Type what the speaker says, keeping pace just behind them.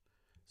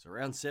So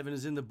round 7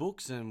 is in the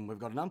books, and we've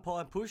got an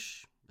umpire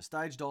push, a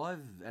stage dive,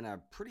 and a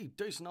pretty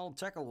decent old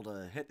tackle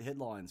to hit the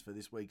headlines for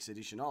this week's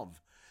edition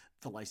of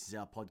the Laces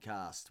Out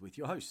podcast with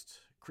your host,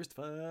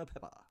 Christopher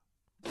Pepper.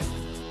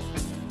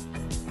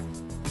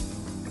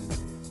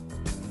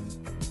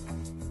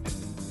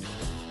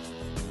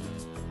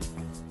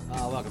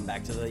 Welcome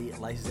back to the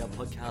Laces Out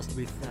podcast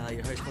with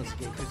your host once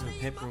again, Christopher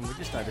Pepper, and we're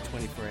just over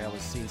 24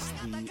 hours since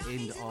the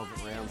end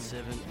of round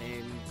 7,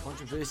 and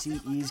controversy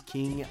is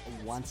king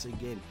once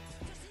again.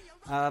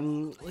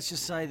 Let's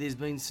just say there's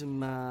been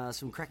some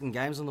cracking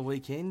games on the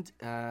weekend,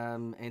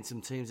 and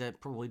some teams that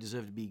probably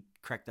deserve to be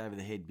cracked over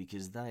the head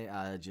because they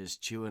are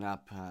just chewing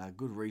up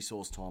good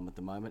resource time at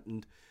the moment.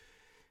 And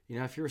you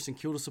know, if you're a St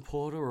Kilda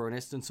supporter or an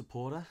Essendon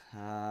supporter,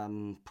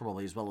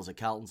 probably as well as a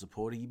Carlton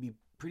supporter, you'd be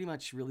pretty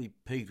much really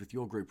peeved with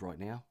your group right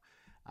now.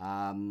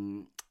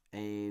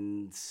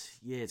 And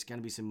yeah, it's going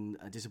to be some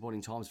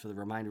disappointing times for the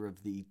remainder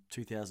of the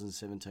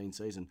 2017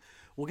 season.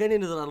 We'll get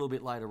into that a little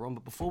bit later on,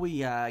 but before we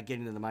get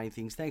into the main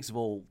things, thanks to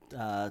all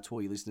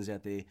your listeners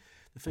out there.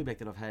 The feedback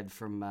that I've had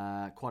from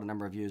quite a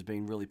number of you has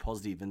been really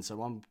positive, and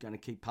so I'm going to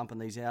keep pumping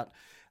these out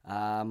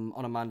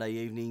on a Monday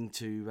evening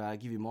to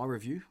give you my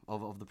review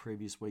of the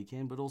previous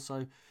weekend, but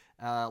also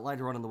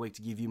later on in the week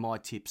to give you my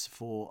tips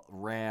for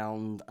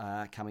round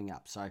coming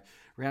up. So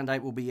round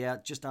 8 will be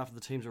out just after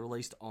the teams are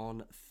released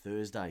on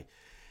Thursday.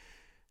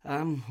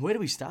 Where do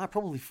we start?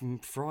 Probably from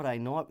Friday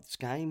night's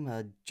game,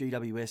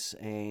 GWS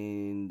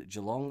and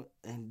Geelong.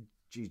 And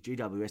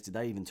GWS, did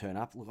they even turn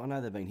up? Look, I know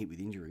they've been hit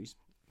with injuries,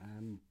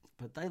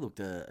 but they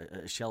looked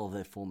a shell of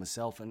their former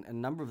self. And a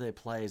number of their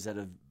players that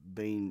have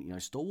been,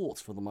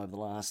 stalwarts for them over the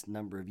last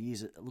number of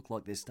years, it look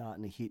like they're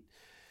starting to hit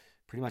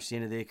pretty much the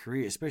end of their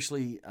career.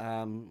 Especially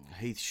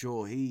Heath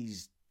Shaw.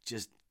 He's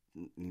just,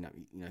 you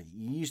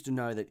used to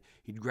know that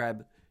he'd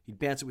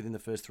bounce it within the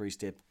first 3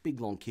 steps, big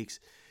long kicks.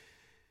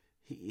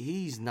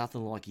 He's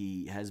nothing like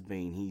he has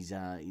been.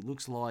 He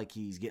looks like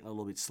he's getting a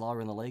little bit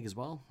slower in the leg as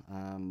well.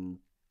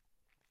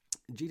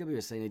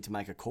 GWS need to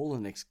make a call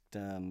in the next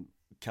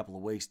couple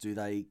of weeks. Do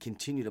they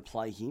continue to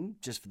play him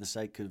just for the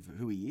sake of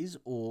who he is,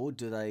 or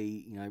do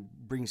they,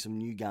 bring some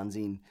new guns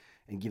in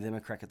and give them a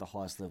crack at the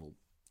highest level?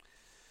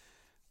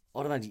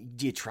 I don't know.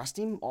 Do you trust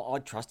him? I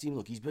trust him.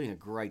 Look, he's been a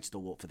great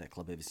stalwart for that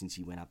club ever since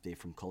he went up there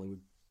from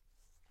Collingwood.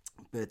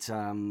 But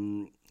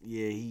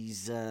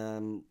he's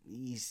getting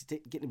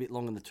a bit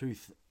long in the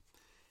tooth.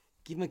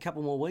 Give him a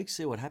couple more weeks,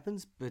 see what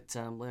happens. But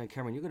Leon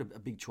Cameron, you've got a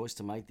big choice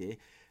to make there,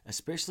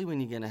 especially when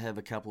you're going to have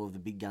a couple of the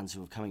big guns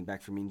who are coming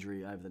back from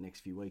injury over the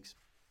next few weeks.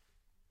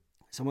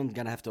 Someone's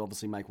going to have to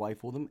obviously make way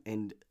for them,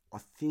 and I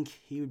think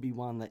he would be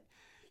one that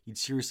you'd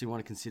seriously want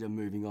to consider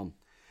moving on.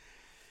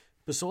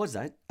 Besides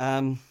that,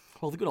 the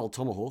good old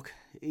Tomahawk,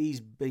 he's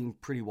been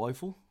pretty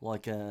woeful,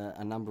 like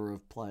a number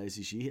of players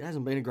this year. It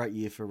hasn't been a great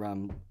year for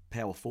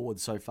power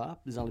forwards so far.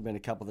 There's only been a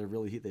couple that have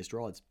really hit their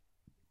strides.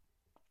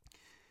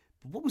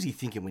 But what was he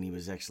thinking when he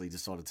was actually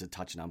decided to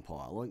touch an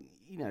umpire? Like,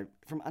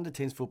 from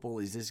under-10s football,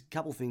 there's a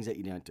couple of things that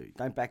you don't do.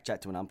 Don't back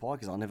chat to an umpire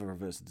because I'll never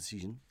reverse a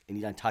decision, and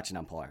you don't touch an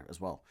umpire as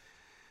well.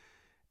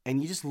 And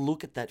you just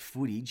look at that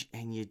footage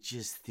and you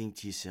just think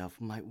to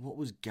yourself, mate, what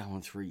was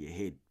going through your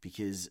head?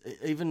 Because it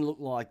even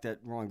looked like that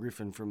Ryan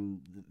Griffin from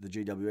the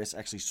GWS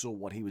actually saw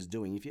what he was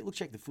doing. If you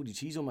check the footage,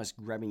 he's almost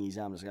grabbing his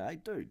arm and saying, hey,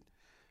 dude,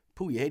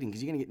 pull your head in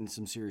because you're going to get into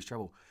some serious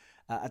trouble.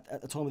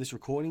 At the time of this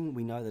recording,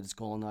 we know that it's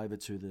gone over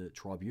to the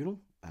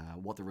tribunal.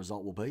 What the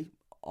result will be,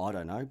 I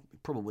don't know.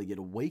 Probably get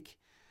a week,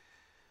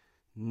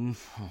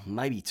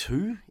 maybe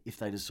 2, if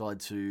they decide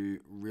to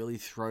really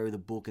throw the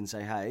book and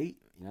say, hey,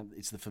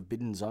 it's the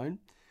forbidden zone.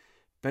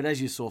 But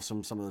as you saw some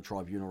of the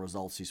tribunal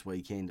results this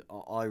weekend,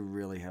 I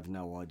really have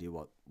no idea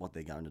what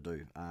they're going to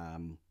do. I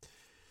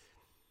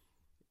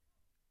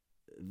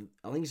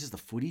think it's just the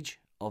footage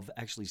of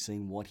actually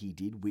seeing what he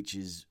did, which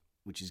is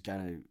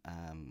going to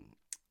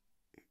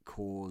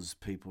cause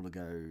people to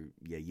go,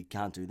 yeah, you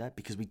can't do that,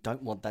 because we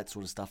don't want that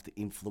sort of stuff to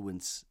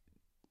influence,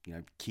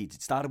 kids.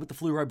 It started with the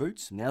fluoro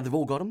boots, now they've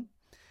all got them.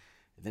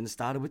 Then it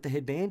started with the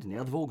headband,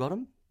 now they've all got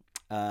them.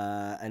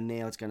 And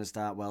now it's going to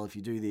start, well, if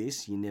you do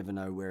this, you never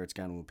know where it's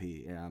going to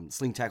appear.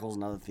 Sling tackle's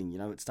another thing.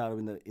 It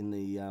started in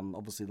the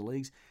obviously the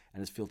leagues,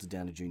 and it's filtered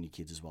down to junior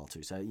kids as well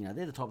too. So,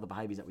 they're the type of the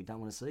behaviours that we don't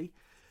want to see.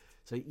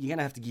 So you're going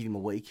to have to give him a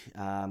week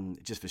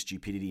just for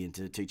stupidity and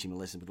to teach him a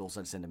lesson, but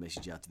also to send a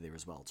message out to there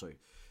as well too.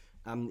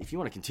 If you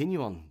want to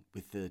continue on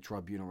with the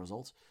tribunal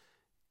results,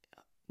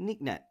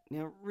 Nick Nat.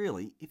 Now,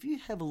 really, if you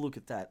have a look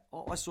at that,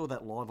 I saw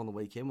that live on the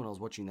weekend when I was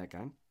watching that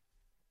game.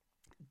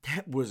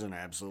 That was an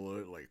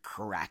absolutely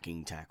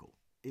cracking tackle.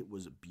 It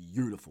was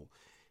beautiful.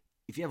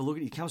 If you have a look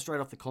at it, he comes straight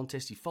off the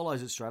contest. He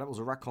follows it straight up. It was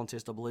a ruck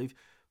contest, I believe.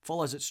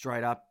 Follows it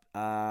straight up.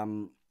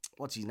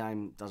 What's his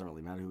name? Doesn't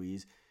really matter who he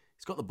is.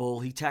 He's got the ball.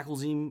 He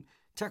tackles him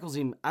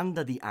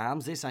under the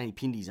arms. They're saying he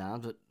pinned his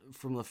arms, but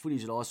from the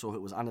footage that I saw,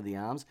 it was under the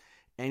arms.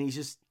 And he's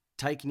just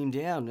taking him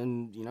down.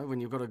 And, when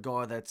you've got a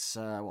guy that's,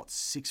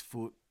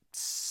 6'8",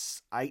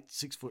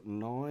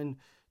 6'9",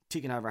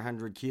 ticking over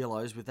 100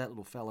 kilos with that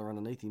little fella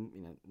underneath him,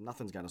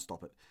 nothing's going to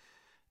stop it.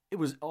 It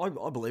was, I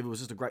believe it was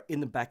just a great in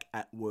the back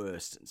at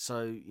worst.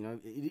 So,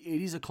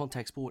 it is a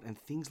contact sport and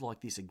things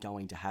like this are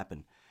going to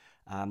happen.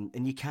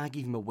 And you can't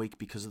give him a week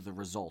because of the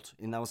result.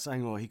 And they were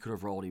saying, he could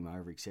have rolled him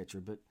over,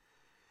 etc. But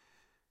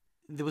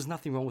there was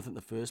nothing wrong with it in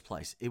the first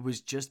place. It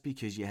was just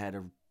because you had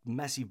a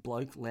massive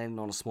bloke landing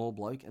on a small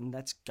bloke, and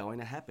that's going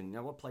to happen.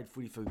 I played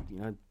footy for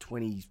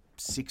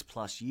 26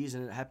 plus years,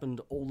 and it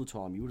happened all the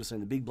time. You would have seen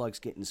the big blokes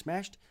getting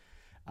smashed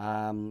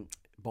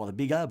by the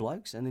bigger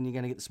blokes, and then you're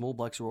going to get the small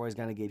blokes who are always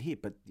going to get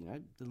hit. But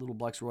the little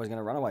blokes are always going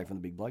to run away from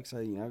the big blokes. So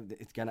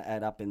it's going to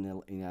add up in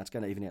the it's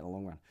going to even out in the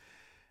long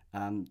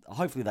run.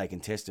 Hopefully they can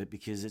test it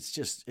because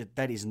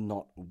that is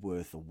not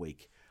worth a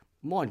week.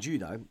 Mind you,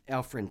 though,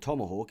 our friend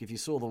Tomahawk, if you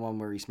saw the one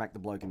where he smacked the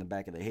bloke in the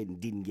back of the head and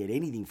didn't get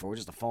anything for it,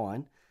 just a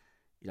fine,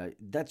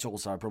 that's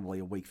also probably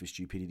a week for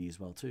stupidity as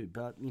well, too.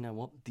 But you know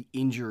what? The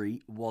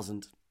injury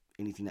wasn't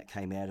anything that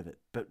came out of it.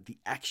 But the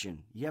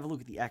action, you have a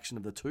look at the action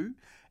of the two,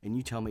 and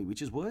you tell me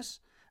which is worse.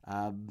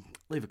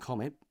 Leave a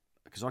comment,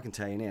 because I can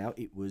tell you now,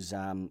 it was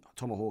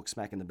Tomahawk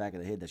smacking the back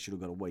of the head that should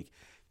have got a week.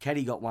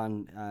 Caddy got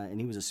one,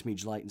 and he was a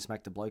smidge late and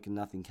smacked the bloke, and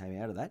nothing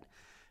came out of that.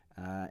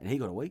 And he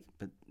got a week,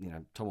 but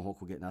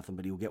Tomahawk will get nothing,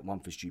 but he'll get one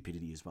for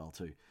stupidity as well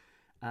too.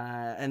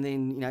 And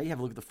then you have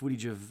a look at the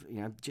footage of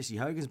Jesse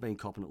Hogan's been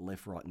copping it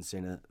left, right, and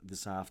centre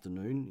this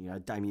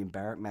afternoon. Damien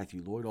Barrett,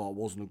 Matthew Lloyd. It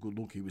wasn't a good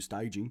look. He was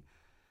staging.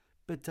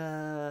 But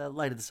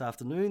later this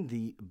afternoon,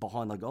 the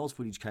behind the goals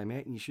footage came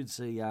out, and you should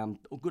see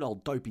good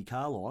old Dopey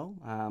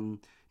Carlisle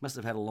must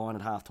have had a line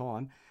at half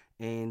time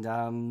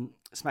and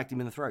smacked him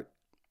in the throat.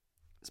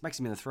 Smacks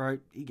him in the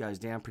throat. He goes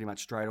down pretty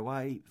much straight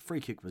away. Free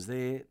kick was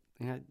there.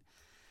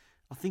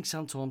 I think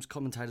sometimes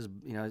commentators,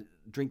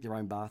 drink their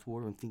own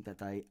bathwater and think that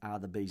they are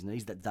the bee's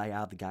knees, that they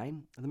are the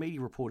game. And the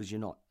media reporters,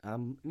 you're not.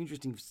 An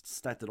interesting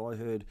stat that I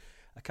heard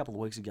a couple of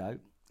weeks ago,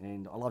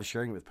 and I love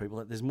sharing it with people,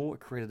 that there's more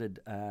accredited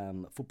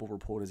football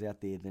reporters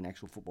out there than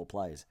actual football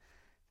players.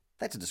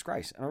 That's a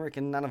disgrace, and I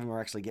reckon none of them are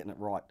actually getting it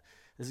right.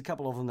 There's a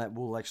couple of them that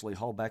will actually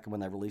hold back, and when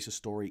they release a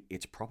story,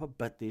 it's proper,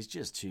 but there's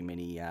just too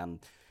many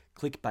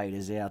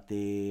clickbaiters out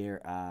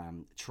there,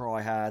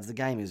 tryhards. The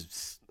game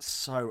is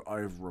so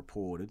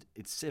over-reported.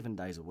 It's 7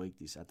 days a week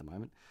this at the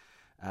moment.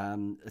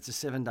 It's a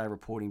 7-day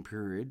reporting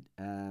period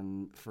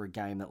for a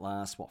game that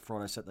lasts,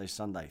 Friday, Saturday,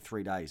 Sunday,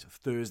 3 days.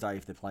 Thursday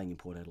if they're playing in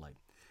Port Adelaide.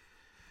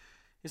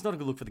 It's not a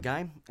good look for the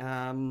game.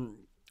 I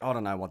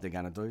don't know what they're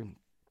going to do.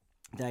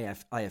 The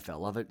AFL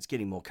love it. It's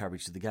getting more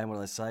coverage to the game. What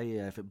do they say?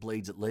 If it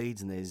bleeds, it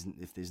leads, and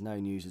if there's no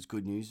news, it's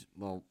good news.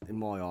 Well, in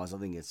my eyes, I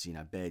think it's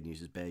bad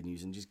news is bad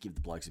news, and just give the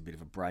blokes a bit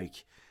of a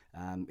break.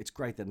 It's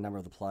great that a number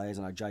of the players,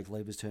 I know Jake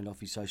Lever's turned off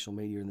his social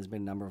media, and there's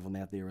been a number of them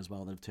out there as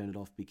well that have turned it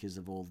off because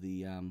of all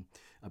the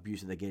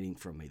abuse that they're getting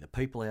from either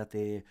people out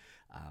there,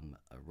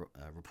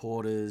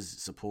 reporters,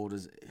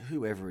 supporters,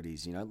 whoever it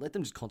is. Let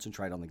them just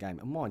concentrate on the game.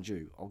 And mind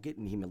you, I'll get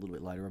into him a little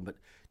bit later on, but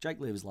Jake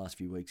Lever's last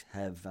few weeks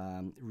have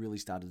really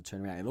started to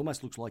turn around. It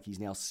almost looks like he's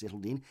now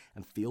settled in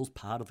and feels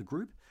part of the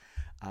group.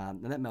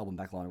 And that Melbourne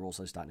backline are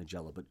also starting to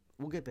gel it, but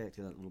we'll get back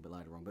to that a little bit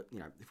later on. But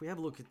if we have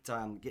a look at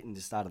getting to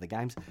the start of the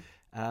games,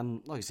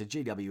 like I said,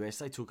 GWS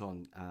they took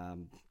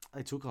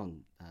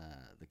on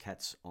the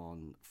Cats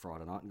on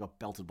Friday night and got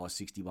belted by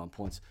 61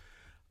 points.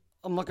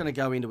 I'm not going to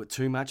go into it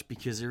too much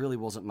because there really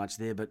wasn't much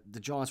there, but the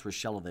Giants were a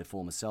shell of their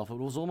former self. It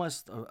was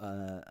almost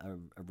a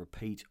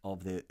repeat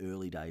of their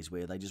early days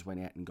where they just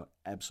went out and got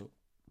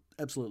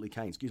absolutely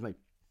caned. Excuse me.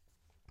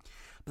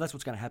 But that's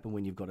what's going to happen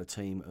when you've got a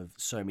team of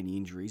so many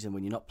injuries, and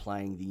when you're not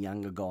playing the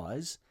younger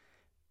guys,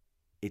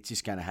 it's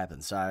just going to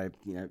happen. So,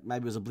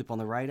 maybe it was a blip on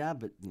the radar,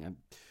 but,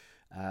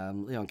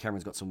 Leon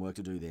Cameron's got some work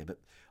to do there. But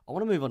I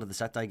want to move on to the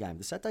Saturday game.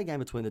 The Saturday game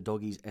between the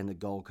Doggies and the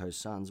Gold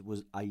Coast Suns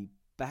was a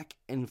back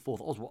and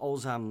forth. I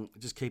was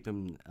just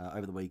keeping,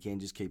 over the weekend,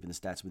 just keeping the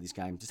stats with this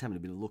game, just having a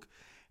bit of a look.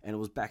 And it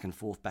was back and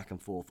forth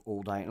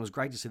all day. And it was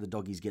great to see the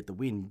Doggies get the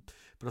win.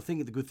 But I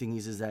think the good thing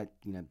is that,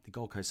 the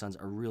Gold Coast Suns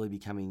are really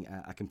becoming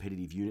a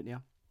competitive unit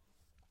now.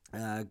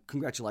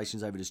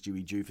 Congratulations over to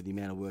Stewie Dew for the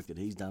amount of work that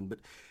he's done. But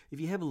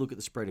if you have a look at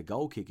the spread of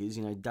goal kickers,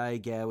 Day,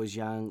 Gowers,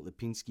 Young,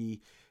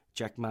 Lipinski,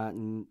 Jack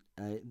Martin,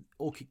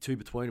 all kicked 2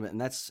 between them.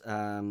 And that's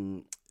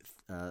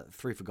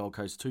 3 for Gold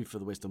Coast, 2 for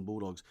the Western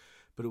Bulldogs.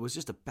 But it was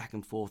just a back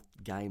and forth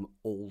game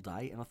all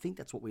day. And I think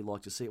that's what we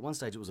like to see. At one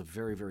stage, it was a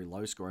very, very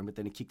low scoring, but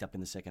then it kicked up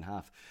in the second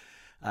half.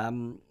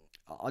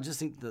 I just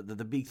think that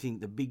the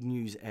big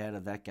news out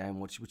of that game,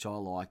 which I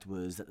liked,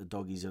 was that the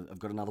Doggies have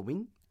got another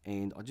win.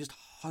 And I just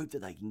hope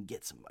that they can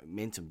get some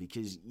momentum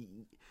because,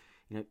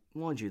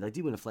 mind you, they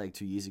did win a flag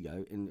 2 years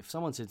ago. And if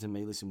someone said to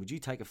me, listen, would you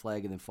take a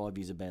flag and then 5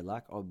 years of bad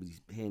luck? I'd be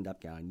hand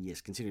up going,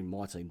 yes, considering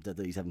my team, that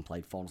these haven't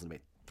played finals in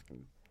about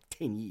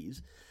 10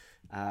 years.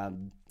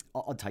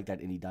 I'd take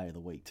that any day of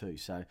the week too.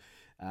 So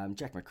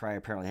Jack McRae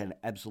apparently had an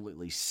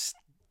absolutely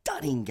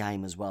stunning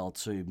game as well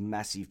too.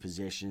 Massive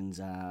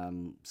possessions.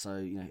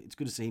 So it's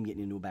good to see him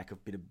getting into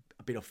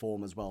a bit of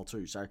form as well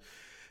too. So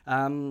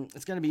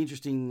it's going to be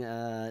interesting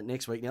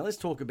next week. Now let's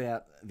talk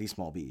about this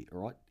mob here.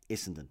 All right,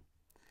 Essendon.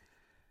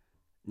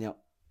 Now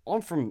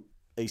I'm from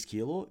East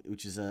Keilor,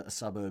 which is a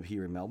suburb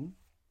here in Melbourne.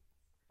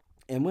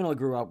 And when I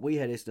grew up, we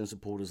had Essendon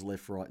supporters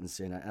left, right and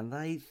centre, and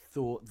they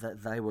thought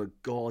that they were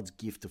God's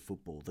gift to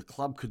football. The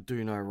club could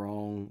do no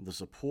wrong. The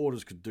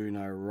supporters could do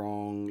no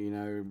wrong. You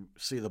know,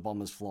 see the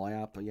Bombers fly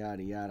up,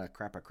 yada, yada,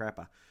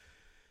 crapper.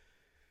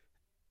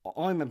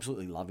 I'm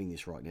absolutely loving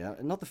this right now.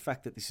 And not the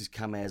fact that this has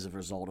come as a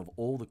result of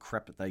all the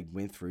crap that they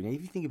went through. Now,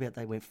 if you think about it,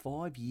 they went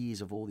 5 years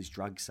of all this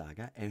drug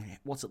saga, and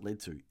what's it led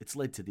to? It's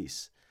led to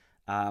this.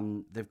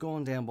 They've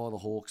gone down by the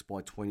Hawks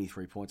by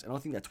 23 points, and I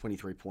think that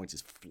 23 points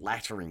is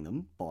flattering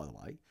them, by the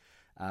way.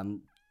 I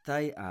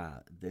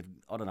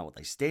don't know what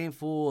they stand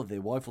for,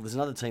 they're woeful. There's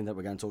another team that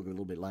we're going to talk a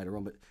little bit later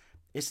on, but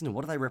Essendon,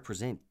 what do they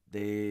represent?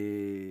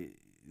 They're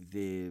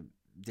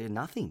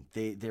nothing.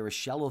 They're a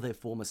shell of their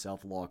former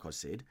self, like I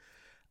said.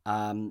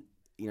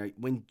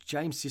 When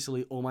James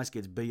Sicily almost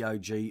gets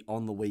BOG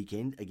on the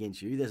weekend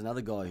against you, there's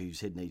another guy whose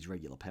head needs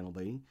regular panel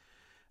beating.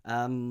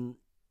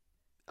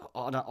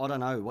 I don't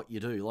know what you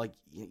do. Like,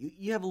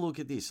 you have a look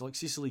at this. Like,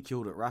 Sicily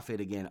killed it. Roughhead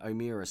again.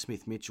 O'Meara,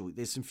 Smith, Mitchell.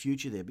 There's some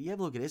future there. But you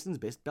have a look at Essendon's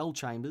best. Bell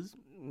Chambers.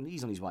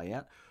 He's on his way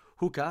out.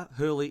 Hooker,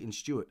 Hurley and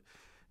Stewart.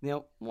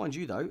 Now, mind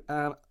you, though,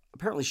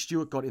 apparently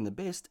Stewart got in the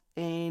best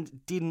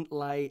and didn't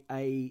lay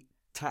a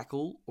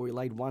tackle, or he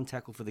laid one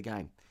tackle for the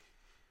game.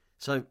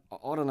 So,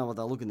 I don't know what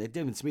they're looking at.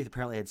 Devin Smith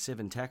apparently had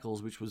 7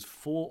 tackles, which was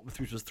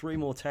 3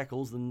 more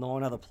tackles than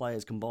 9 other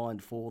players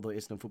combined for the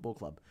Essendon Football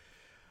Club.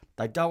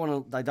 They don't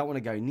want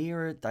to go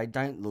near it. They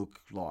don't look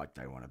like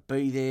they want to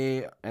be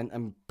there.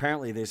 And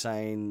apparently they're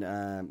saying,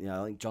 I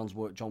think John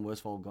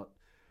Worsfold got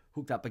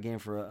hooked up again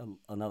for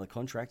another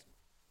contract.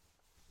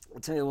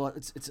 I'll tell you what,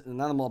 it's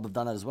another mob have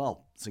done that as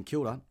well. St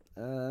Kilda,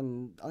 I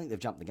think they've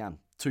jumped the gun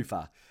too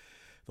far.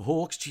 The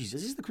Hawks, geez,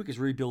 is this the quickest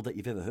rebuild that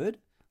you've ever heard?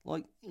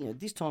 Like,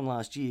 this time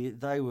last year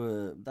they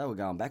were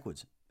going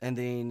backwards, and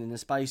then in the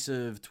space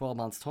of 12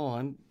 months'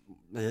 time,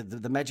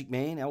 the Magic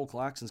Man, Al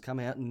Clarkson's come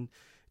out and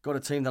got a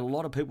team that a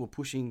lot of people were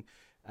pushing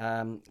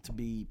to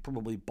be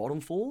probably bottom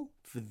for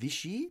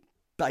this year,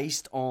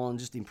 based on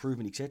just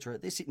improvement, etc.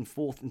 They're sitting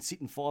 4th and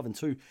sitting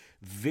 5-2,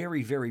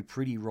 very, very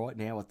pretty right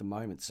now at the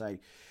moment. So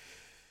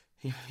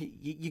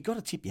you got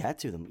to tip your hat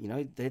to them.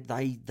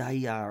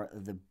 They are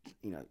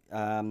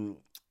the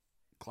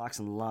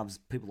Clarkson loves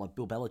people like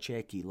Bill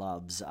Belichick. He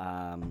loves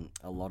a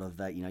lot of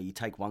that. You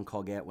take one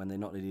cog out when they're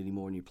not needed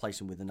anymore, and you place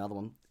them with another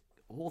one.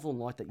 Hawthorn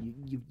like that.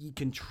 You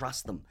can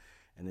trust them.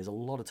 And there's a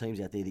lot of teams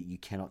out there that you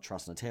cannot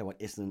trust. And I tell you what,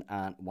 Essendon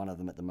aren't one of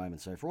them at the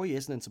moment. So for all you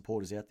Essendon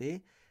supporters out there,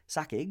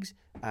 suck eggs,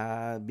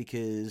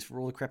 because for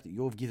all the crap that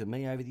you've given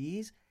me over the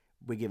years,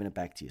 we're giving it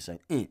back to you. So,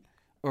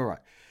 all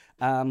right.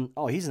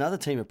 Here's another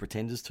team of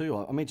pretenders too.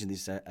 I mentioned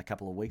this a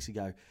couple of weeks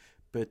ago,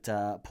 but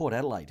Port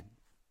Adelaide,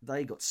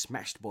 they got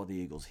smashed by the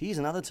Eagles. Here's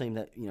another team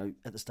that,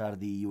 at the start of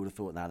the year you would have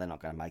thought, no, they're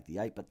not going to make the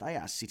 8, but they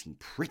are sitting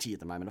pretty at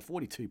the moment. A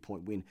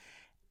 42-point win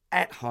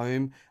at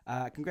home.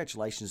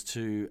 Congratulations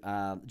to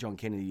John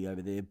Kennedy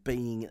over there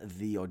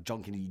or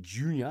John Kennedy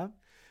Jr.,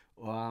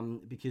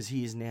 because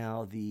he is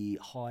now the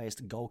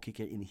highest goal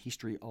kicker in the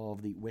history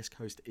of the West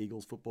Coast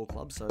Eagles Football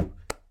Club. So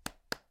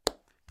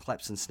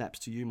claps and snaps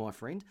to you, my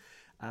friend.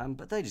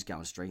 But they just go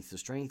on strength to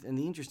strength. And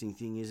the interesting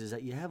thing is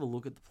that you have a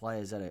look at the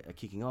players that are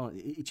kicking on.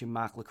 It's your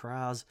Mark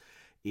Lacroix.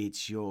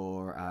 It's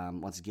your,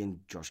 once again,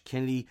 Josh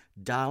Kennedy.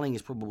 Darling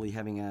is probably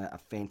having a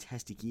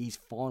fantastic year. He's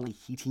finally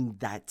hitting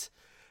that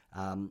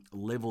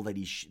level that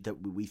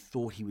we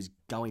thought he was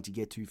going to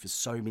get to for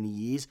so many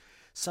years.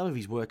 Some of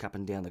his work up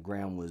and down the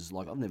ground was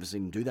like, I've never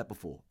seen him do that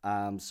before.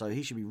 So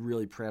he should be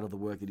really proud of the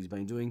work that he's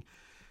been doing.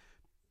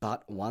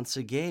 But once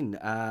again,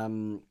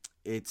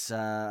 it's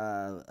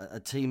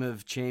a team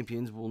of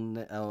champions.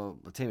 A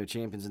team of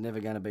champions are never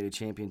going to beat a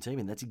champion team,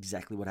 and that's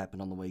exactly what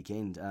happened on the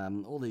weekend.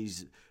 All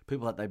these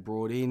people that they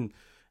brought in,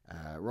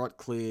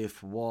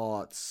 Rotcliffe,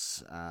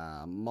 Watts,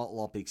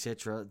 Motlop,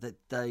 etc. That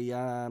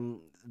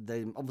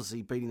they're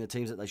obviously beating the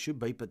teams that they should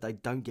beat, but they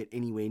don't get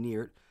anywhere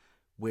near it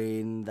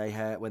when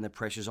the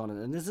pressure's on.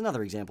 And there's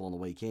another example on the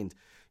weekend,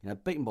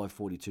 beaten by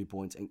 42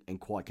 points and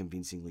quite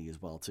convincingly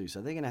as well too.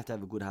 So they're going to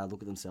have a good hard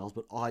look at themselves.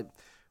 But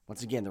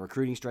once again, the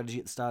recruiting strategy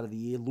at the start of the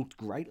year looked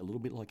great, a little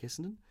bit like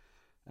Essendon,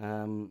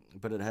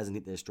 but it hasn't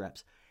hit their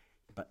straps.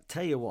 But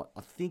tell you what,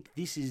 I think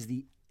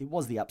it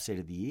was the upset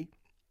of the year.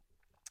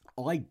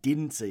 I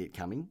didn't see it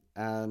coming.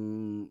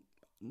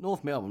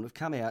 North Melbourne have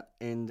come out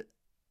and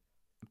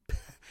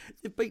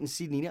they've beaten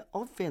Sydney. Now,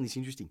 I've found this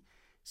interesting.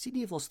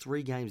 Sydney have lost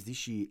 3 games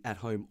this year at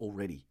home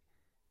already.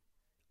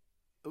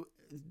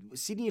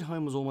 Sydney at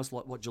home was almost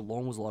like what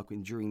Geelong was like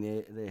during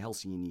their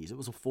halcyon years. It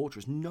was a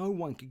fortress. No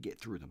one could get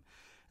through them.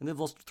 And they've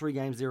lost 3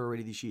 games there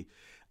already this year.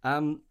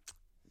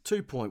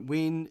 2-point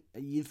win.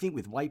 You'd think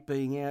with Waite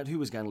being out, who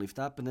was going to lift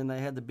up? And then they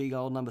had the big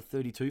old number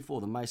 32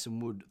 for them, Mason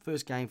Wood.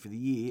 First game for the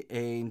year.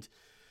 And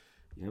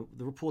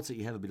the reports that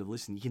you have a bit of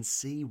listen, you can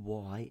see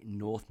why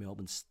North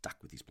Melbourne's stuck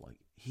with this bloke.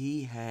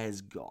 He has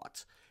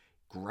got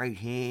great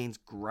hands,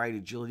 great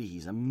agility.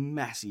 He's a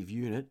massive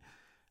unit.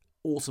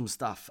 Awesome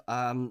stuff.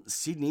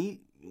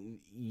 Sydney,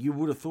 you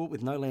would have thought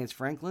with no Lance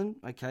Franklin,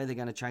 okay, they're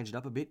going to change it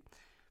up a bit.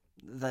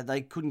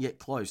 They couldn't get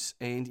close.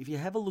 And if you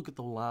have a look at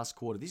the last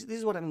quarter, this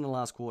is what happened in the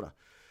last quarter.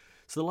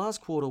 So the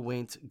last quarter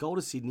went goal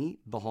to Sydney,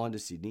 behind to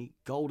Sydney,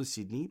 goal to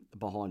Sydney,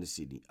 behind to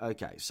Sydney.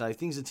 Okay, so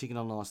things are ticking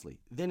on nicely.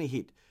 Then a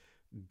hit,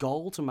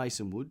 goal to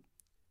Mason Wood,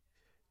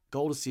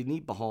 goal to Sydney,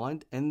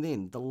 behind, and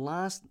then the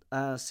last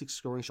 6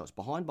 scoring shots,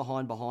 behind,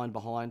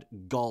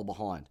 goal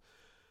behind.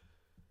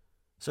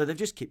 So they've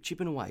just kept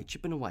chipping away,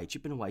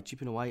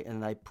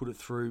 and they put it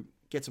through,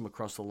 gets them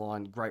across the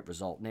line. Great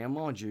result. Now,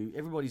 mind you,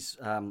 everybody's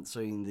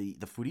seen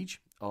the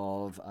footage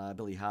of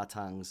Billy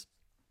Hartung's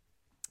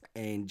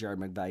and Jared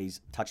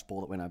McVeigh's touch ball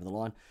that went over the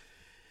line.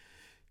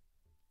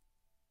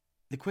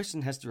 The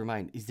question has to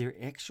remain, is there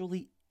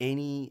actually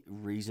any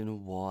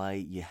reason why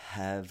you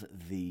have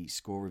the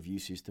score review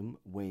system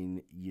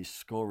when your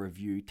score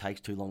review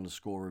takes too long to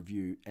score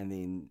review and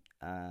then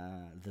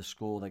the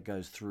score that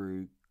goes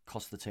through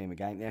costs the team a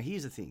game? Now,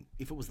 here's the thing.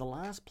 If it was the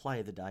last play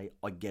of the day,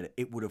 I get it.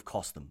 It would have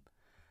cost them.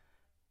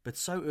 But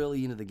so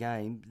early into the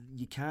game,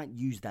 you can't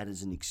use that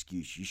as an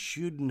excuse. You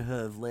shouldn't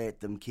have let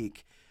them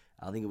kick,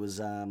 I think it was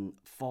 5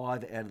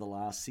 out of the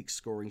last 6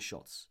 scoring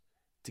shots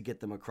to get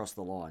them across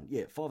the line.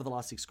 Yeah, 5 of the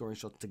last 6 scoring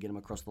shots to get them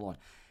across the line.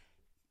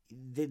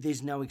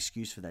 There's no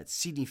excuse for that.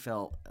 Sydney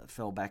fell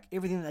back.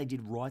 Everything that they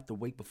did right the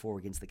week before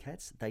against the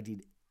Cats, they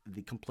did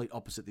the complete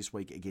opposite this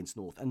week against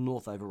North, and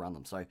North overrun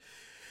them. So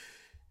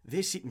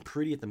they're sitting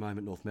pretty at the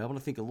moment, North Melbourne.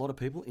 I think a lot of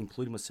people,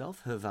 including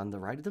myself, have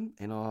underrated them,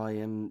 and I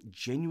am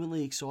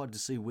genuinely excited to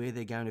see where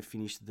they're going to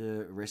finish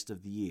the rest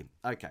of the year.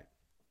 Okay.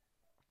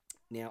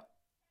 Now,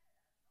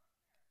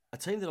 a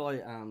team that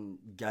I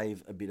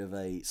gave a bit of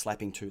a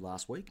slapping to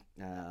last week,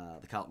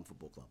 the Carlton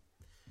Football Club.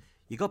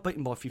 You got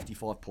beaten by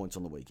 55 points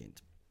on the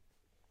weekend.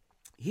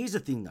 Here's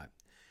the thing, though.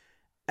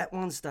 At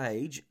one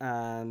stage,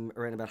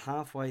 around about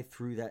halfway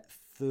through that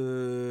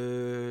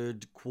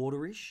third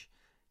quarter-ish,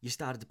 you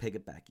started to peg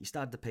it back.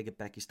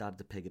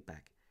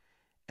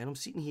 And I'm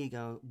sitting here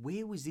going,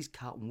 where was this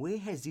Carlton? Where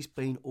has this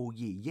been all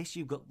year? Yes,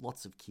 you've got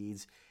lots of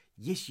kids.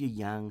 Yes, you're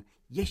young.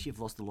 Yes, you've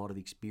lost a lot of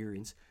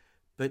experience.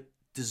 But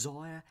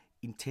desire,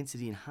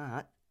 intensity and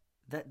heart,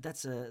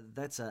 that's a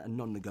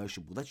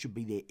non-negotiable. That should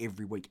be there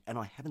every week, and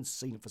I haven't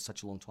seen it for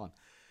such a long time.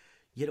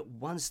 Yet at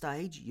one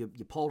stage, you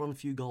piled on a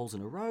few goals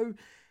in a row,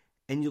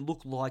 and you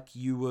look like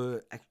you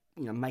were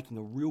making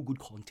a real good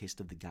contest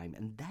of the game.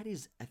 And that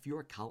is, if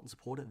you're a Carlton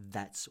supporter,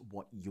 that's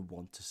what you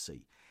want to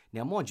see.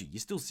 Now, mind you, you're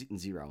still sitting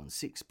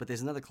 0-6, but there's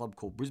another club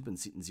called Brisbane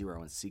sitting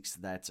 0-6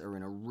 that are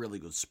in a really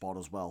good spot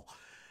as well.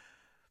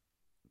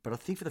 But I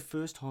think for the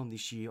first time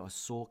this year, I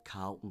saw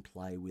Carlton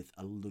play with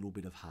a little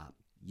bit of heart.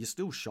 You're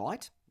still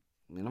shite.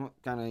 I mean, I'm not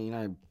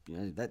going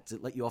to,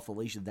 let you off the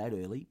leash that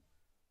early.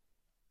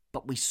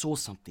 But we saw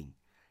something.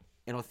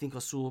 And I think I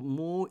saw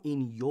more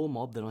in your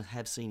mob than I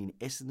have seen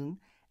in Essendon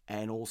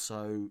and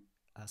also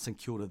St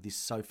Kilda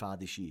so far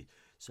this year.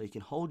 So you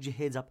can hold your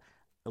heads up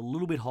a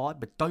little bit high,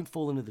 but don't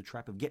fall into the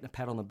trap of getting a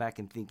pat on the back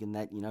and thinking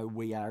that,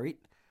 we are it.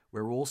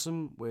 We're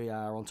awesome. We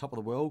are on top of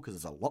the world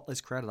because there's a lot less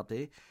crowded up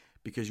there,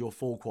 because you'll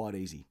fall quite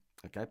easy.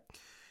 Okay?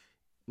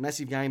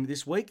 Massive game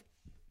this week.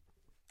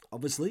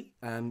 Obviously,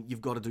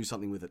 you've got to do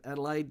something with it.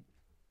 Adelaide.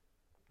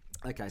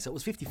 Okay, so it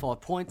was 55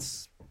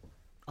 points.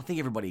 I think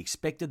everybody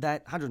expected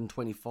that.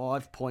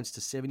 125 points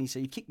to 70. So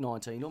you kicked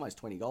 19, almost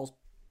 20 goals.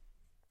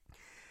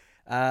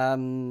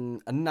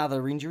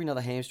 Another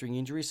hamstring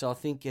injury. So I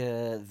think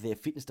their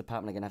fitness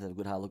department are going to have a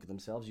good hard look at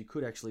themselves. You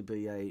could actually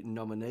be a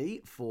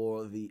nominee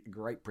for the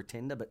Great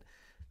Pretender, but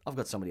I've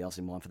got somebody else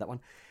in mind for that one.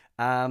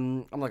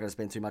 I'm not going to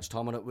spend too much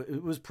time on it.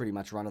 It was pretty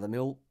much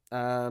run-of-the-mill.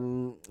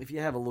 If you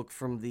have a look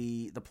from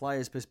the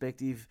players'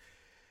 perspective,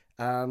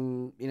 Mitch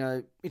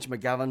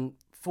McGovern,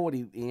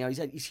 40,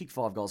 he's kicked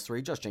 5 goals,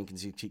 3. Josh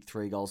Jenkins, he kicked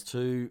 3 goals,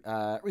 2.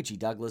 Richie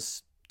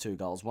Douglas, 2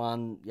 goals,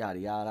 1. Yada,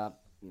 yada.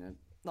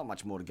 Not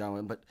much more to go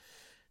in, but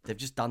they've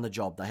just done the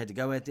job. They had to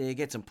go out there,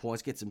 get some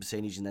points, get some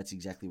percentage, and that's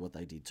exactly what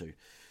they did too.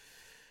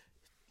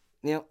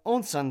 Now,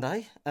 on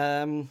Sunday,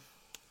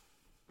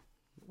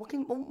 what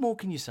more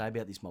can you say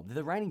about this mob? They're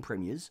the reigning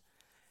premiers.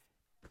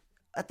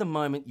 At the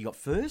moment, you got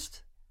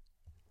first,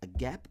 a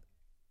gap,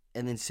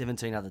 and then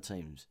 17 other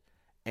teams.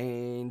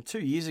 And 2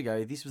 years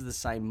ago, this was the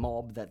same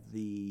mob that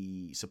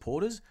the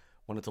supporters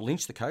wanted to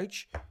lynch the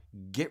coach,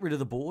 get rid of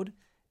the board,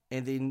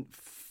 and then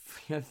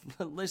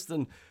less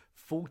than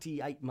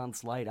 48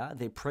 months later,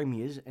 they're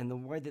premiers, and the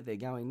way that they're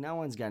going, no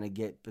one's going to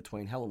get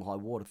between hell and high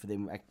water for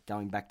them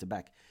going back to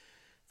back.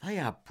 They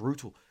are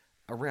brutal.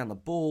 Around the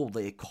ball,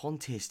 their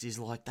contest is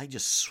like they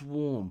just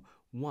swarm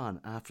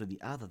one after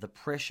the other. The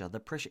pressure,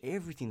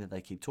 everything that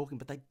they keep talking,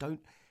 but they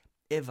don't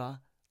ever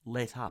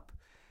let up.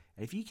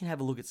 And if you can have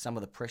a look at some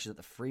of the pressure that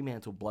the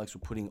Fremantle blokes were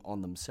putting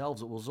on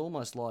themselves, it was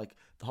almost like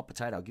the hot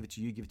potato. I'll give it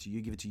to you, give it to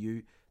you, give it to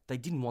you. They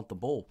didn't want the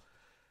ball.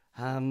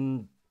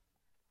 I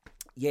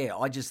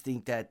just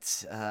think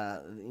that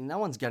no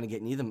one's going to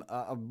get near them.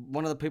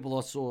 One of the people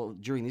I saw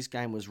during this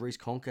game was Reece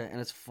Conker,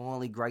 and it's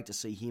finally great to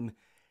see him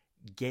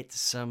get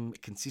some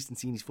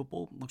consistency in his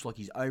football. Looks like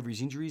he's over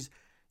his injuries,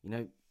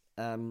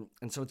 and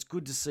so it's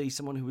good to see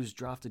someone who was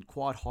drafted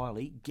quite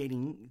highly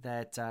getting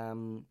that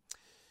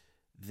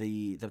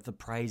the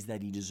praise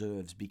that he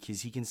deserves,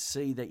 because he can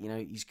see that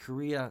his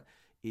career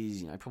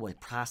is probably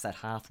past that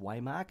halfway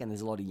mark, and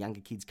there's a lot of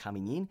younger kids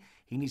coming in.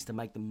 He needs to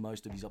make the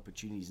most of his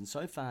opportunities, and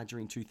so far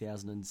during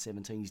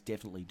 2017, he's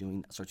definitely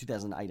doing.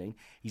 2018,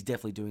 he's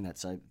definitely doing that.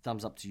 So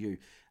thumbs up to you,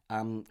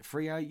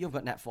 Freo. You've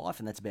got Nat Fyfe,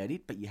 and that's about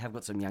it. But you have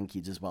got some young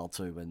kids as well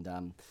too,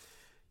 and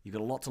you've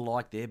got a lot to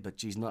like there. But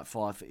geez, Nat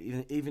Fyfe,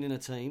 even in a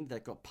team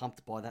that got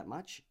pumped by that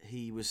much,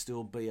 he was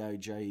still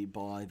BOG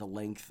by the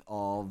length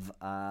of.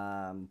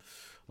 I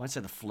won't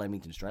say the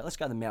Flemington Straight. Let's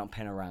go the Mount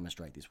Panorama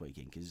Straight this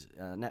weekend because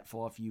Nat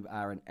Fyfe, you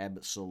are an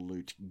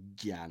absolute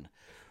gun.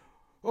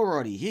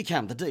 Alrighty, here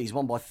come the D's,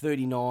 won by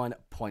 39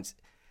 points.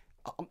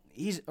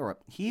 Here's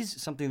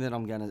something that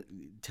I'm going to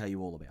tell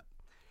you all about.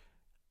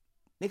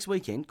 Next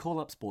weekend, call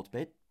up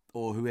Sportsbet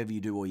or whoever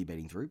you do all your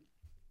betting through,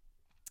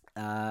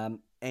 and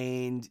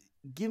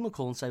give them a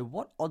call and say,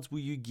 what odds will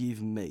you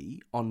give me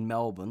on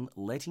Melbourne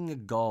letting a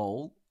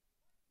goal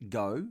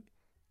go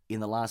in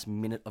the last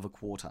minute of a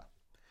quarter?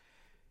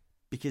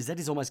 Because that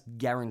is almost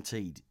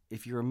guaranteed.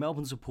 If you're a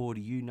Melbourne supporter,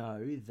 you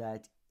know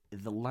that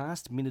the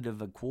last minute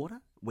of a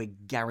quarter, we're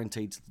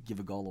guaranteed to give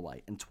a goal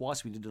away. And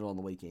twice we did it on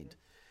the weekend.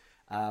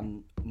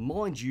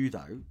 Mind you,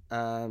 though,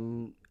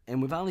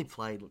 and we've only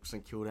played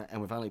St Kilda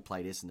and we've only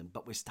played Essendon,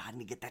 but we're starting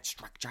to get that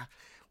structure.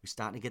 We're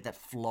starting to get that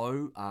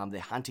flow. They're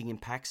hunting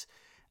impacts.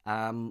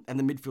 And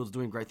the midfield's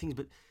doing great things.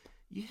 But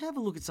you have a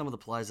look at some of the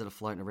players that are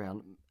floating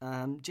around.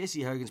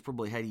 Jesse Hogan's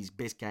probably had his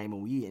best game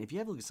all year. And if you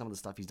have a look at some of the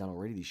stuff he's done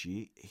already this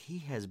year, he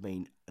has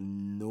been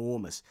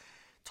enormous.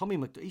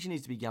 He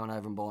needs to be going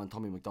over and buying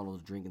Tommy McDonald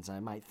a drink and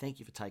saying, mate, thank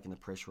you for taking the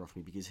pressure off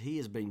me, because he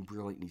has been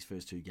brilliant in his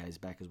first 2 games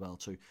back as well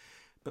too.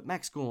 But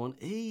Max Gawn,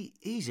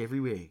 he's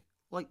everywhere.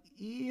 Like,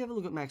 you have a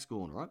look at Max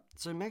Gawn, right?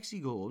 So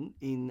Maxi Gawn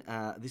in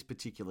this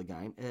particular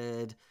game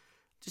had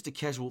just a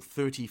casual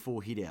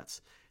 34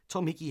 hit-outs.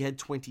 Tom Hickey had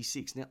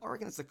 26. Now, I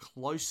reckon that's the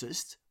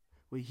closest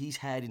where he's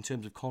had in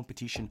terms of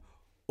competition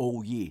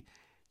all year.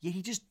 Yet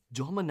he just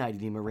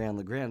dominated him around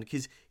the ground,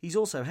 because he's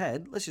also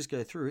had, let's just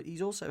go through it,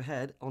 he's also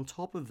had, on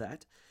top of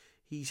that,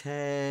 he's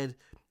had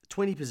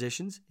 20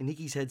 possessions, and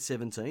Hickey's had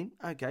 17.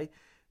 Okay,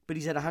 but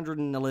he's had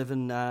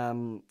 111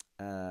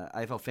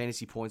 AFL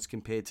fantasy points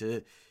compared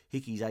to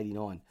Hickey's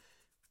 89.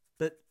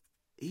 But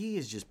he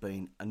has just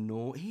been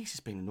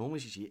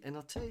enormous this year, and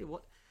I'll tell you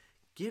what,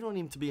 get on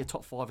him to be a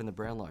top 5 in the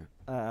Brownlow.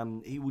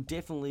 He will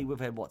definitely,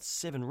 we've had,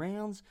 7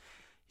 rounds?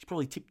 He's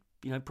probably tipped,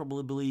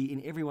 probably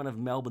in every one of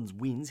Melbourne's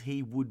wins,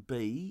 he would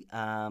be,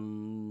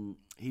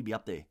 he'd be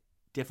up there.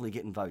 Definitely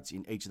getting votes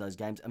in each of those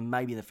games, and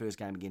maybe in the first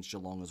game against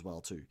Geelong as well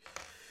too.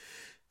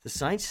 The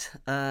Saints,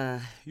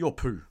 you're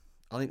poo.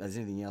 I think there's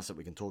anything else that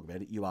we can talk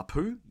about it. You are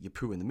poo. You're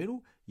poo in the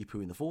middle. You're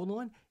poo in the forward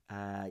line.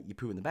 You're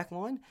poo in the back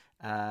line.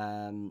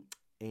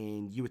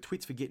 And you were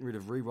twits for getting rid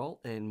of Reroll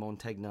and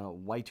Montagna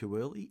way too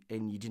early,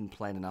 and you didn't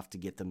plan enough to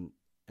get them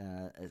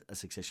a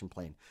succession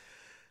plan.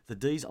 The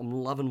D's, I'm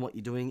loving what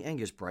you're doing.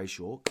 Angus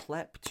Brayshaw,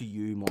 clap to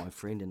you, my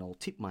friend, and I'll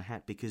tip my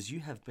hat, because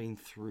you have been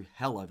through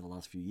hell over the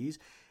last few years,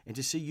 and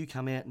to see you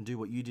come out and do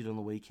what you did on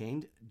the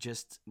weekend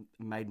just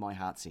made my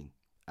heart sing.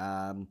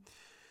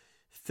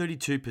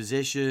 32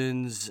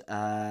 possessions,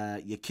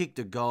 you kicked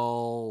a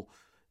goal,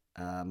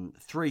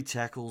 3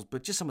 tackles,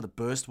 but just some of the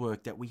burst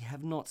work that we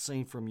have not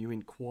seen from you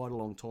in quite a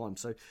long time.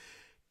 So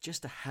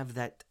just to have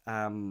that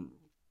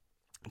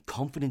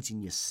confidence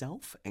in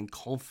yourself and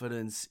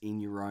confidence in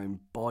your own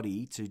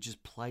body to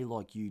just play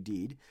like you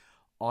did,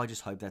 I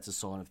just hope that's a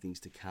sign of things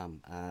to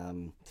come.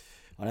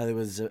 I know there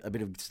was a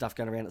bit of stuff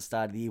going around at the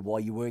start of the year why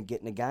you weren't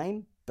getting a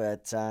game,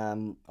 but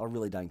I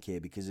really don't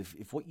care, because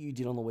if what you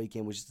did on the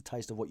weekend was just a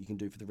taste of what you can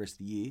do for the rest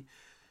of the year,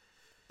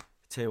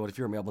 tell you what, if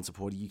you're a Melbourne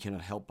supporter, you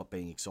cannot help but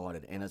being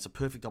excited, and it's a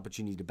perfect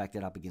opportunity to back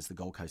that up against the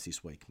Gold Coast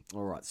this week.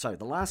 All right, so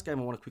the last game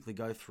I want to quickly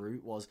go through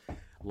was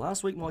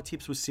last week. My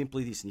tips was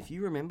simply this, and if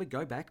you remember,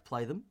 go back,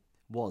 play them,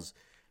 was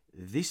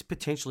this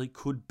potentially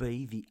could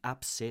be the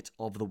upset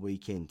of the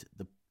weekend,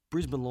 the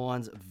Brisbane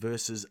Lions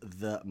versus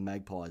the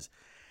Magpies.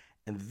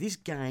 And this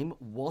game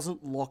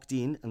wasn't locked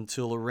in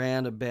until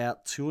around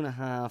about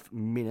 2.5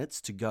 minutes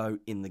to go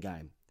in the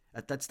game.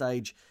 At that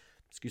stage,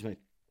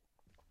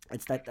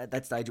 at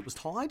that stage it was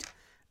tied.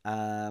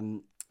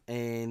 And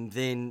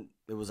then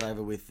it was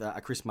over with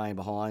a Chris May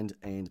behind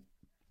and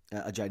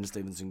a Jaden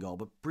Stevenson goal.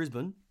 But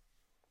Brisbane,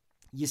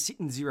 you're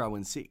sitting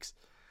 0-6.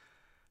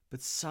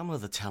 But some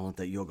of the talent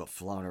that you've got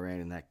flowing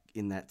around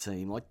in that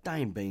team, like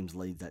Dane Beams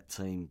leads that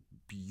team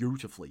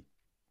beautifully.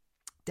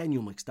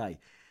 Daniel McStay,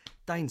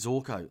 Dane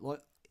Zorko, like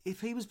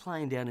if he was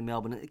playing down in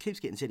Melbourne, it keeps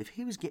getting said, if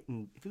he was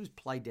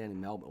played down in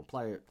Melbourne or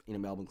play in a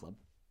Melbourne club,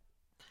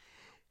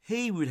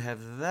 he would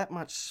have that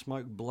much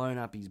smoke blown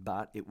up his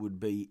butt. It would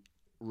be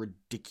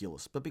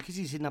ridiculous. But because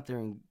he's sitting up there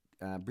in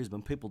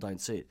Brisbane, people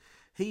don't see it.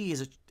 He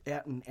is an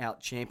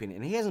out-and-out champion,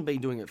 and he hasn't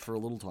been doing it for a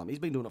little time. He's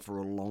been doing it for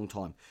a long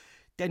time.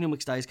 Daniel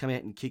McStay's come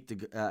out and kicked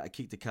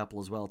a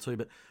couple as well too.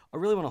 But I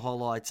really want to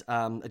highlight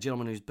a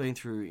gentleman who's been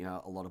through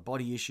a lot of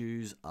body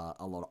issues,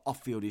 a lot of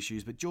off-field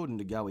issues. But Jordan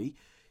De Goey,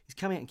 he's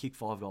come out and kicked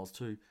 5 goals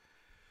too.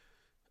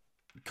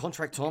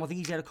 Contract time, I think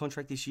he's out of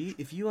contract this year.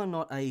 If you are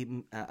not a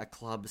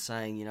club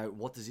saying,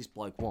 what does this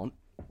bloke want,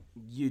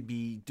 you'd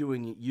be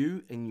doing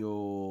you and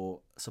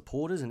your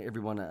supporters and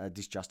everyone a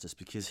disjustice,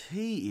 because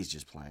he is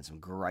just playing some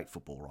great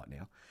football right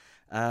now.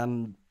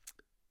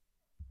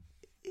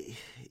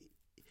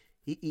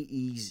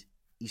 He's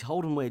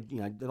holding where,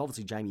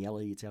 obviously Jamie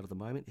Elliott's out at the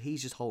moment.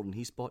 He's just holding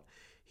his spot.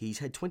 He's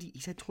had 20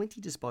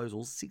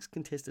 disposals, 6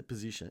 contested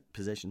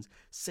possessions,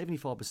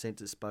 75%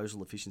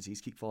 disposal efficiency. He's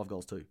kicked 5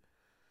 goals too.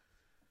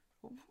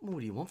 What more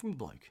do you want from a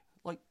bloke?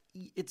 Like,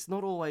 it's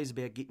not always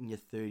about getting your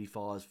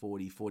 35s,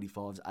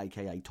 45s,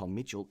 aka Tom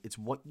Mitchell. It's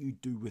what you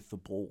do with the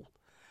ball.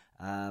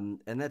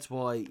 And that's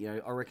why,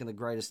 I reckon the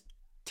greatest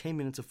 10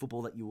 minutes of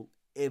football that you will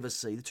ever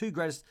see, the 2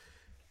 greatest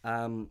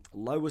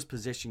lowest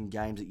possession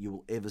games that you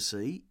will ever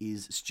see,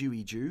 is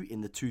Stewie Dew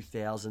in the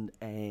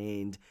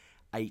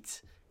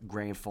 2008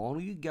 grand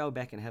final. You go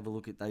back and have a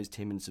look at those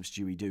 10 minutes of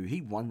Stewie Dew.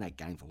 He won that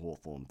game for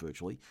Hawthorn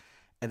virtually.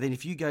 And then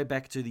if you go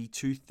back to the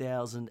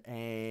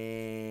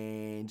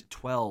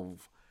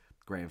 2012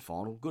 grand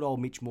final, good old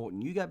Mitch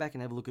Morton, you go back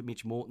and have a look at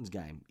Mitch Morton's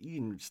game. You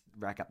didn't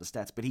rack up the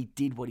stats, but he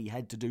did what he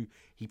had to do.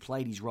 He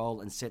played his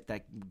role and set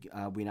that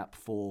win up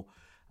for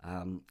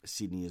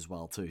Sydney as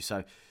well too.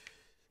 So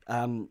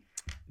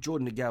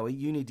Jordan De Goey,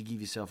 you need to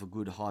give yourself a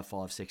good high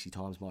five, sexy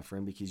times, my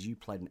friend, because you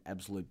played an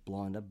absolute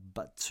blinder.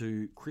 But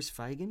to Chris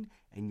Fagan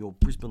and your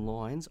Brisbane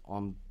Lions,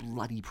 I'm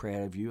bloody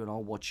proud of you, and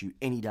I'll watch you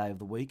any day of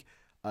the week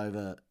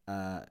over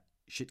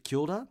Shit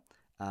Kilda,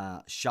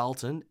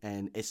 Charlton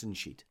and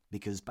Essendon,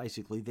 because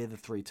basically they're the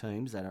 3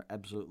 teams that are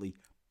absolutely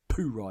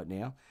poo right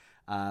now.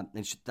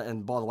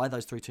 And by the way,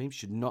 those 3 teams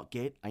should not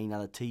get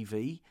another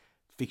TV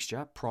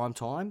fixture, prime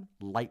time,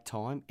 late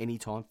time,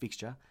 anytime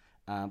fixture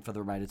for the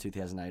remainder of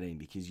 2018,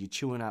 because you're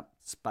chewing up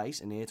space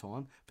and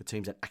airtime for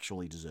teams that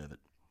actually deserve it.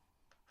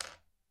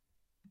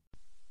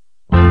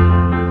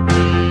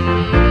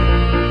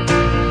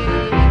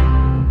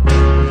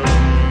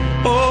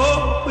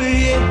 Oh,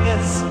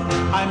 yes,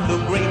 I'm the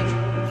great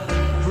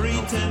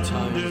pretender.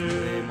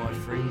 There, my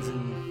friends,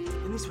 and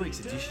in this week's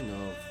edition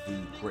of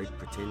The Great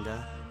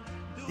Pretender,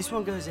 this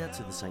one goes out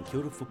to the St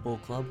Kilda Football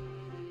Club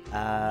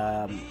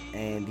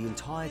and the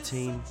entire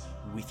team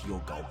with your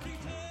goal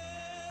kicking.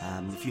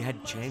 If you had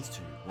a chance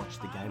to watch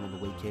the game on the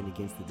weekend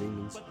against the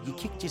Demons, you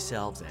kicked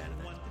yourselves out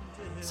of it.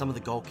 Some of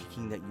the goal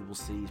kicking that you will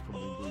see is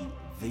probably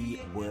the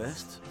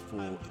worst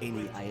for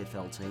any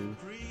AFL team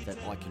that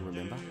I can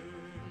remember.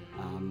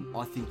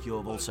 I think you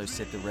have also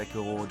set the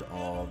record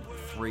of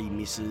 3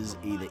 misses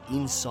either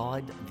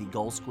inside the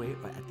goal square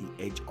or at the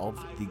edge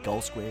of the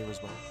goal square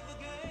as well.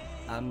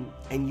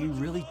 And you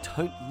really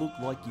don't look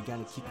like you're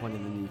going to kick one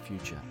in the near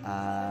future.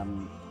 I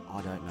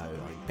don't know.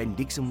 Ben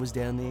Dixon was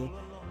down there.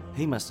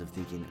 He must have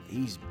thinking,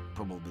 he's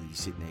probably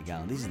sitting there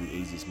going, this is the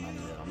easiest money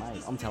that I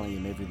made. I'm telling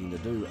him everything to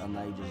do and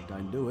they just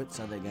don't do it,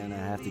 so they're going to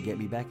have to get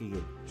me back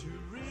again.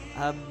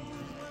 How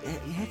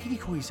can you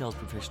call yourselves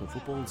professional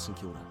footballers, St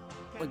Kilda?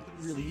 Like,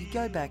 really, you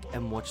go back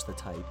and watch the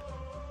tape,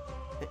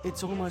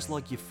 it's almost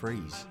like you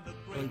freeze.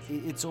 Like,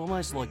 it's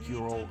almost like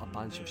you're all a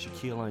bunch of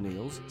Shaquille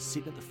O'Neals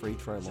sitting at the free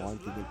throw line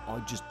thinking, I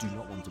just do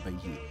not want to be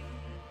here.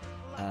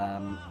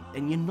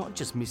 And you're not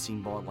just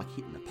missing by like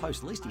hitting the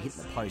post. At least you hit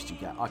the post, you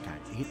go, okay,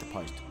 you hit the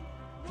post.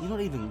 You're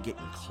not even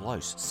getting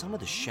close. Some of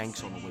the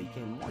shanks on the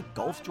weekend, my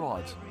golf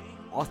drives,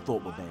 I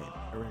thought were bad,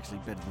 are actually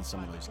better than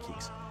some of those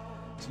kicks.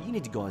 So you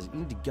need to go out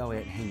and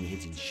hang your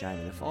heads in shame.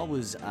 And if I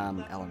was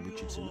Alan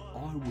Richardson,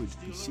 I would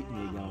be sitting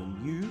there going,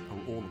 you are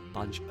all a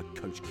bunch of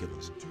coach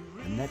killers.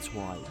 And that's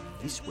why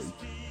this week,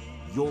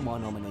 you're my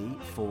nominee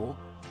for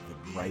The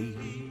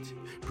Great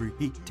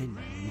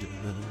Pretender.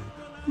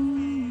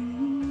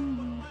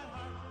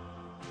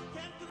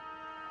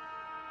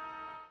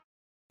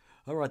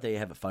 All right, there you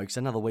have it, folks.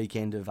 Another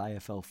weekend of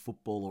AFL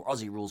football, or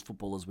Aussie Rules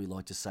football, as we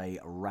like to say,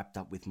 wrapped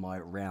up with my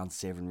Round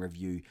 7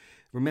 review.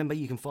 Remember,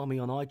 you can find me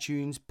on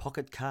iTunes,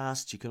 Pocket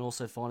Casts. You can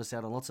also find us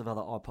out on lots of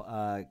other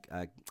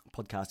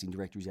podcasting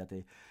directories out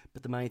there.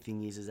 But the main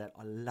thing is that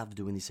I love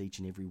doing this each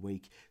and every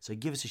week. So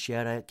give us a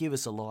shout out, give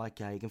us a like.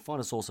 You can find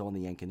us also on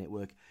the Anchor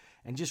Network.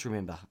 And just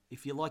remember,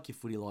 if you like your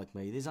footy like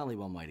me, there's only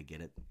one way to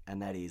get it,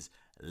 and that is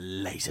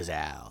Laces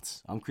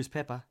Out. I'm Chris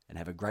Pepper, and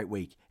have a great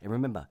week. And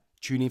remember,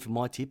 tune in for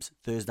my tips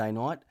Thursday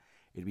night.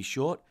 It'll be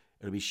short,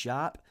 it'll be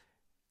sharp,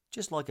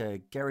 just like a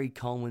Gary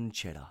Coleman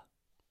cheddar.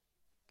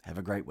 Have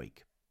a great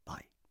week.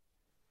 Bye.